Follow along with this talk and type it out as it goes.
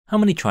How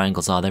many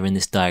triangles are there in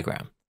this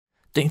diagram?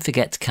 Don't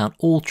forget to count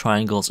all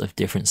triangles of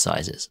different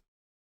sizes.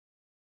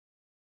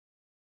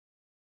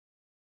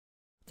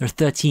 There are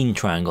 13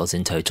 triangles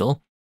in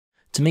total.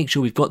 To make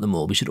sure we've got them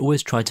all, we should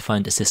always try to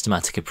find a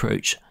systematic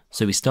approach.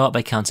 So we start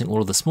by counting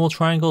all of the small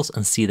triangles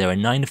and see there are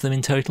 9 of them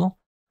in total.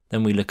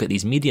 Then we look at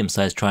these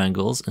medium-sized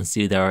triangles and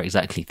see there are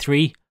exactly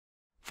 3.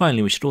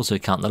 Finally, we should also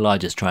count the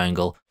largest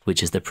triangle,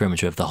 which is the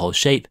perimeter of the whole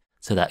shape,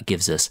 so that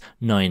gives us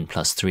 9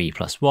 plus 3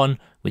 plus 1,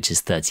 which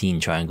is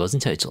 13 triangles in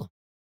total.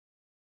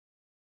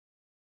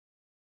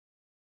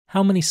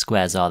 How many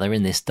squares are there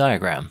in this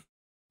diagram?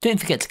 Don't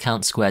forget to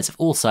count squares of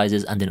all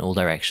sizes and in all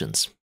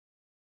directions.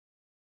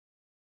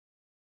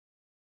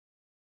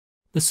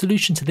 The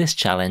solution to this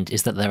challenge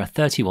is that there are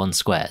 31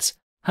 squares.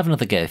 Have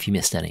another go if you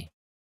missed any.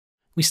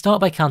 We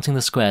start by counting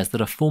the squares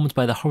that are formed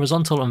by the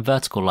horizontal and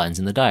vertical lines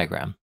in the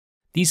diagram.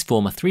 These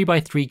form a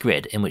 3x3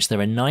 grid in which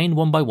there are 9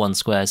 1x1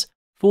 squares,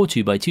 4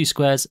 2x2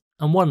 squares,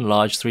 and 1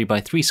 large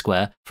 3x3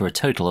 square for a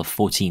total of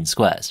 14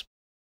 squares.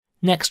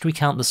 Next, we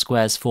count the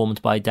squares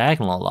formed by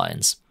diagonal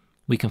lines.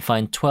 We can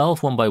find 12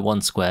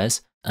 1x1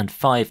 squares and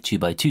 5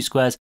 2x2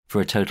 squares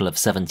for a total of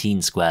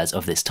 17 squares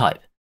of this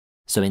type.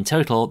 So in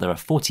total, there are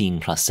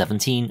 14 plus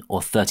 17,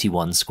 or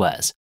 31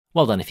 squares.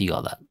 Well done if you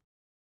got that.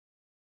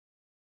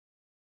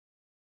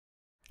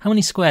 How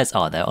many squares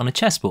are there on a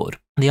chessboard?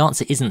 The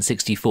answer isn't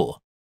 64.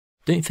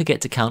 Don't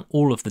forget to count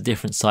all of the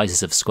different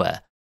sizes of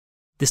square.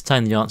 This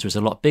time the answer is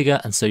a lot bigger,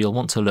 and so you'll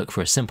want to look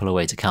for a simpler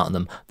way to count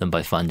them than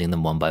by finding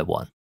them one by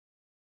one.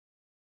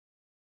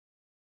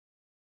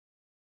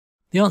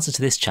 The answer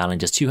to this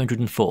challenge is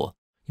 204.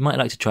 You might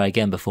like to try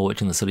again before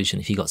watching the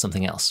solution if you got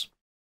something else.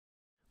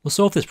 We'll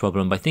solve this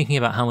problem by thinking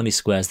about how many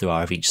squares there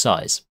are of each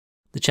size.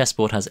 The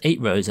chessboard has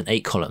 8 rows and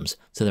 8 columns,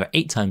 so there are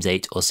 8 times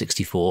 8 or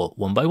 64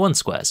 1x1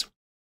 squares.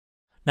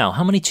 Now,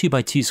 how many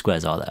 2x2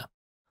 squares are there?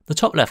 The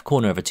top left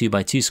corner of a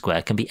 2x2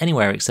 square can be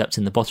anywhere except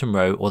in the bottom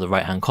row or the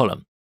right-hand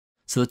column,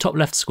 so the top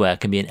left square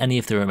can be in any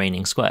of the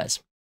remaining squares.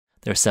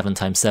 There are 7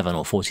 times 7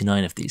 or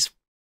 49 of these.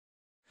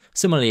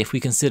 Similarly, if we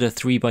consider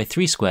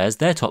 3x3 squares,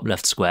 their top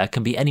left square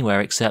can be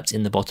anywhere except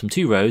in the bottom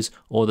 2 rows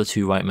or the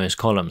 2 rightmost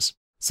columns.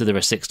 So there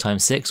are 6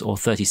 times 6 or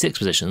 36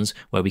 positions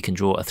where we can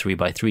draw a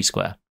 3x3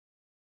 square.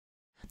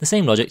 The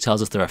same logic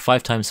tells us there are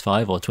 5 times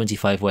 5 or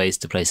 25 ways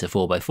to place a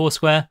 4x4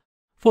 square,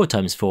 4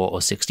 times 4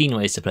 or 16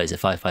 ways to place a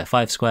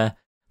 5x5 square,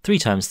 3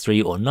 times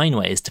 3 or 9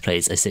 ways to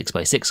place a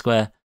 6x6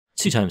 square,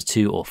 2 times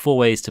 2 or 4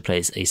 ways to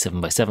place a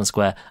 7x7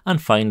 square,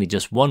 and finally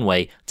just 1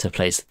 way to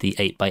place the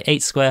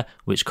 8x8 square,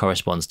 which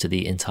corresponds to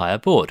the entire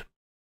board.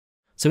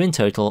 So in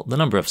total, the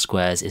number of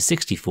squares is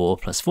 64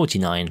 plus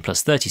 49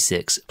 plus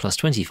 36 plus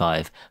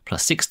 25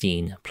 plus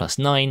 16 plus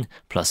 9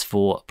 plus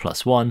 4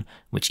 plus 1,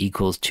 which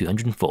equals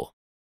 204.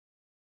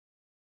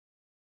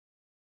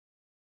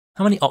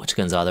 How many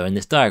octagons are there in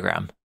this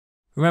diagram?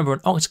 Remember,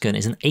 an octagon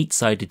is an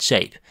 8-sided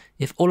shape.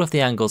 If all of the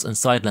angles and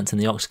side lengths in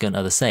the octagon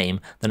are the same,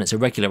 then it's a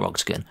regular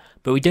octagon.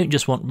 But we don't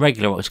just want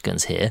regular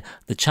octagons here.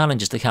 The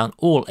challenge is to count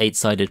all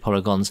 8-sided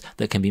polygons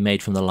that can be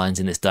made from the lines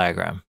in this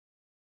diagram.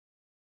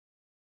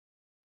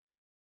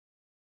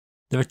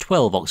 There are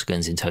 12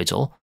 octagons in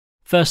total.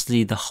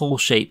 Firstly, the whole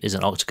shape is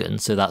an octagon,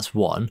 so that's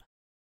 1.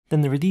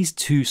 Then there are these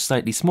 2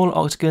 slightly smaller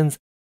octagons,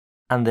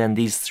 and then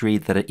these 3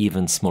 that are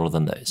even smaller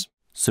than those.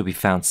 So we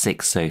found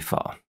 6 so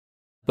far.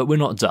 But we're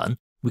not done.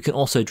 We can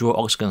also draw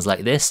octagons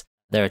like this.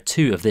 There are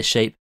 2 of this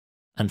shape,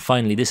 and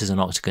finally this is an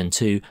octagon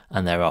too,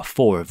 and there are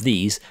 4 of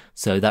these,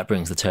 so that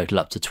brings the total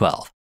up to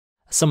 12.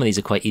 Some of these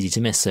are quite easy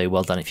to miss, so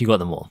well done if you got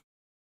them all.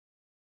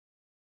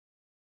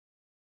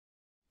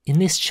 In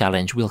this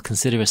challenge, we'll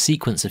consider a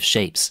sequence of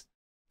shapes.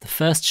 The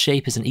first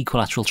shape is an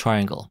equilateral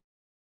triangle.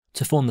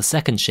 To form the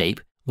second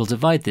shape, we'll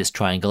divide this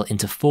triangle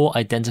into 4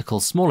 identical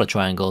smaller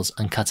triangles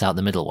and cut out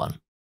the middle one.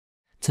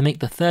 To make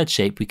the third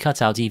shape, we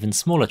cut out even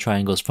smaller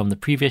triangles from the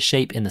previous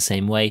shape in the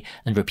same way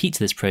and repeat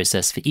this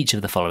process for each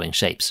of the following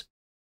shapes.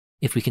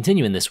 If we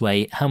continue in this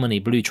way, how many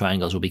blue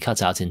triangles will be cut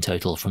out in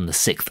total from the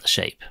 6th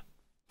shape?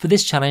 For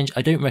this challenge,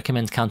 I don't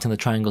recommend counting the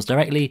triangles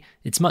directly.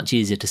 It's much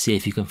easier to see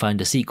if you can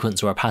find a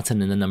sequence or a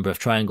pattern in the number of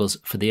triangles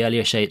for the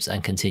earlier shapes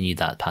and continue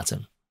that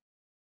pattern.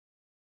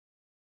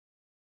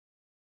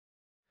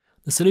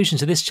 The solution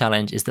to this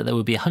challenge is that there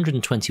will be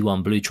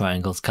 121 blue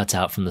triangles cut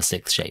out from the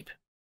 6th shape.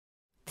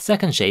 The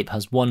second shape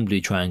has 1 blue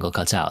triangle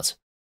cut out.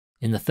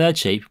 In the third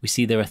shape, we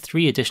see there are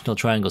 3 additional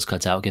triangles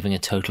cut out, giving a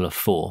total of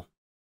 4.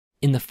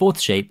 In the 4th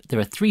shape, there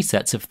are 3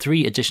 sets of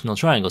 3 additional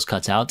triangles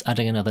cut out,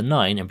 adding another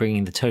 9 and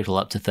bringing the total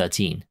up to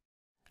 13.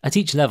 At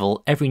each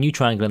level, every new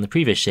triangle in the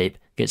previous shape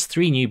gets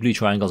 3 new blue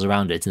triangles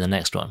around it in the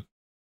next one.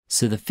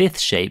 So the 5th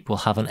shape will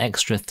have an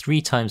extra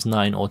 3 times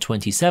 9 or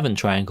 27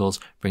 triangles,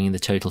 bringing the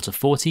total to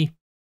 40.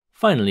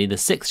 Finally, the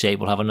 6th shape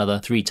will have another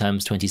 3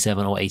 times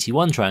 27 or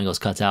 81 triangles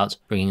cut out,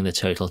 bringing the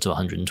total to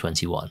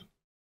 121.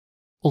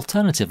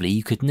 Alternatively,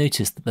 you could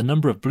notice that the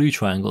number of blue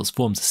triangles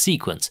forms a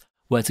sequence,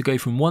 where to go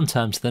from one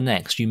term to the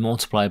next you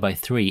multiply by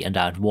 3 and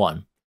add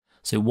 1.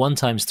 So 1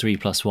 times 3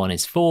 plus 1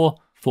 is 4,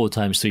 4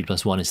 times 3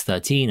 plus 1 is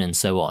 13, and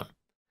so on.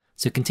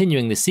 So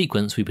continuing this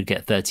sequence, we would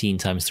get 13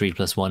 times 3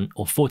 plus 1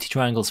 or 40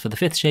 triangles for the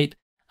 5th shape,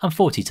 and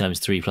 40 times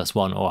 3 plus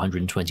 1 or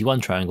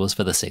 121 triangles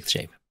for the sixth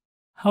shape.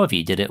 However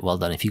you did it, well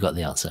done if you got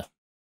the answer.